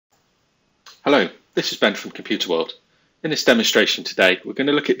Hello, this is Ben from Computer World. In this demonstration today, we're going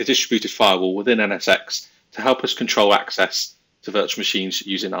to look at the distributed firewall within NSX to help us control access to virtual machines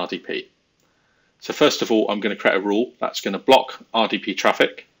using RDP. So first of all, I'm going to create a rule that's going to block RDP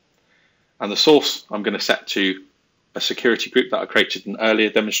traffic, and the source I'm going to set to a security group that I created in an earlier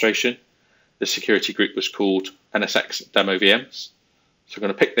demonstration. The security group was called NSX demo VMs. So I'm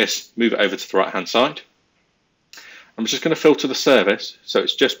going to pick this, move it over to the right hand side. I'm just going to filter the service so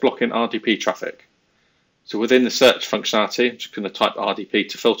it's just blocking RDP traffic. So within the search functionality, I'm just going to type RDP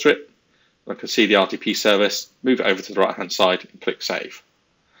to filter it. I can see the RDP service, move it over to the right hand side and click save.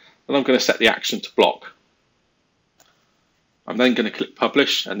 And I'm going to set the action to block. I'm then going to click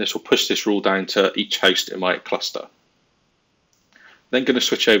publish, and this will push this rule down to each host in my cluster. I'm then going to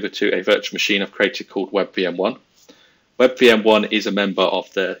switch over to a virtual machine I've created called WebVM1. WebVM1 is a member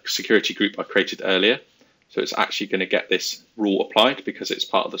of the security group I created earlier. So it's actually going to get this rule applied because it's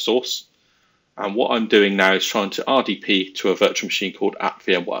part of the source. And what I'm doing now is trying to RDP to a virtual machine called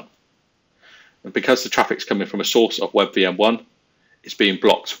appvm1. And because the traffic's coming from a source of WebVM1, it's being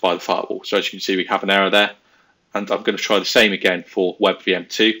blocked by the firewall. So as you can see, we have an error there. And I'm going to try the same again for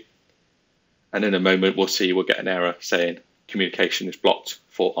WebVM2. And in a moment, we'll get an error saying communication is blocked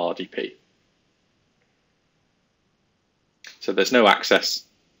for RDP. So there's no access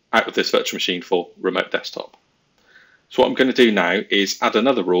out of this virtual machine for remote desktop. So what I'm going to do now is add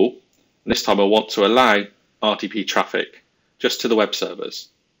another rule, and this time I want to allow RDP traffic just to the web servers.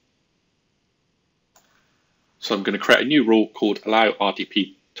 So I'm going to create a new rule called allow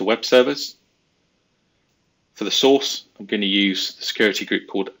RDP to web servers. For the source, I'm going to use the security group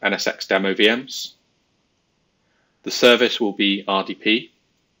called NSX demo VMs. The service will be RDP.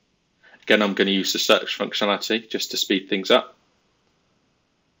 Again, I'm going to use the search functionality just to speed things up.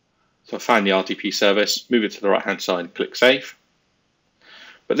 So I find the RDP service, move it to the right hand side and click save.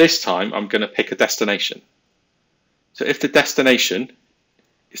 But this time I'm going to pick a destination. So if the destination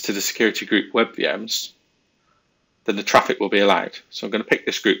is to the security group web VMs, then the traffic will be allowed. So I'm going to pick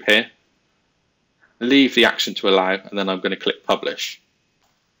this group here, leave the action to allow, and then I'm going to click publish.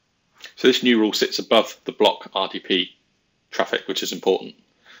 So this new rule sits above the block RDP traffic, which is important.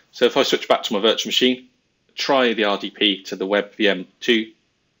 So if I switch back to my virtual machine, try the RDP to the WebVM2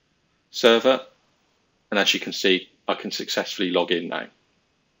 server, and as you can see, I can successfully log in now.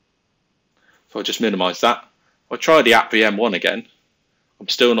 So I'll just minimize that. If I try the appvm1 again, I'm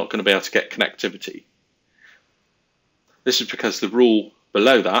still not going to be able to get connectivity. This is because the rule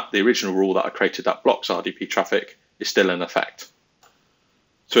below that, the original rule that I created that blocks RDP traffic, is still in effect.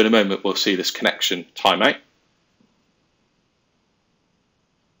 So in a moment, we'll see this connection timeout.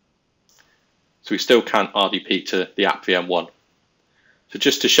 So we still can't RDP to the appvm1. So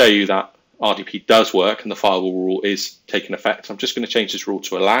just to show you that RDP does work and the firewall rule is taking effect, I'm just going to change this rule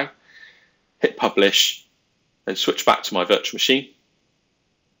to allow, hit publish, then switch back to my virtual machine.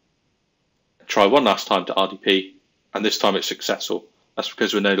 Try one last time to RDP, and this time it's successful. That's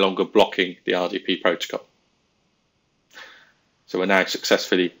because we're no longer blocking the RDP protocol. So we're now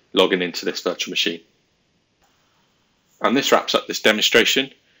successfully logging into this virtual machine. And this wraps up this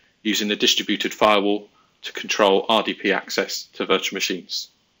demonstration using the distributed firewall to control RDP access to virtual machines.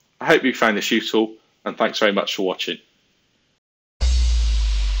 I hope you found this useful, and thanks very much for watching.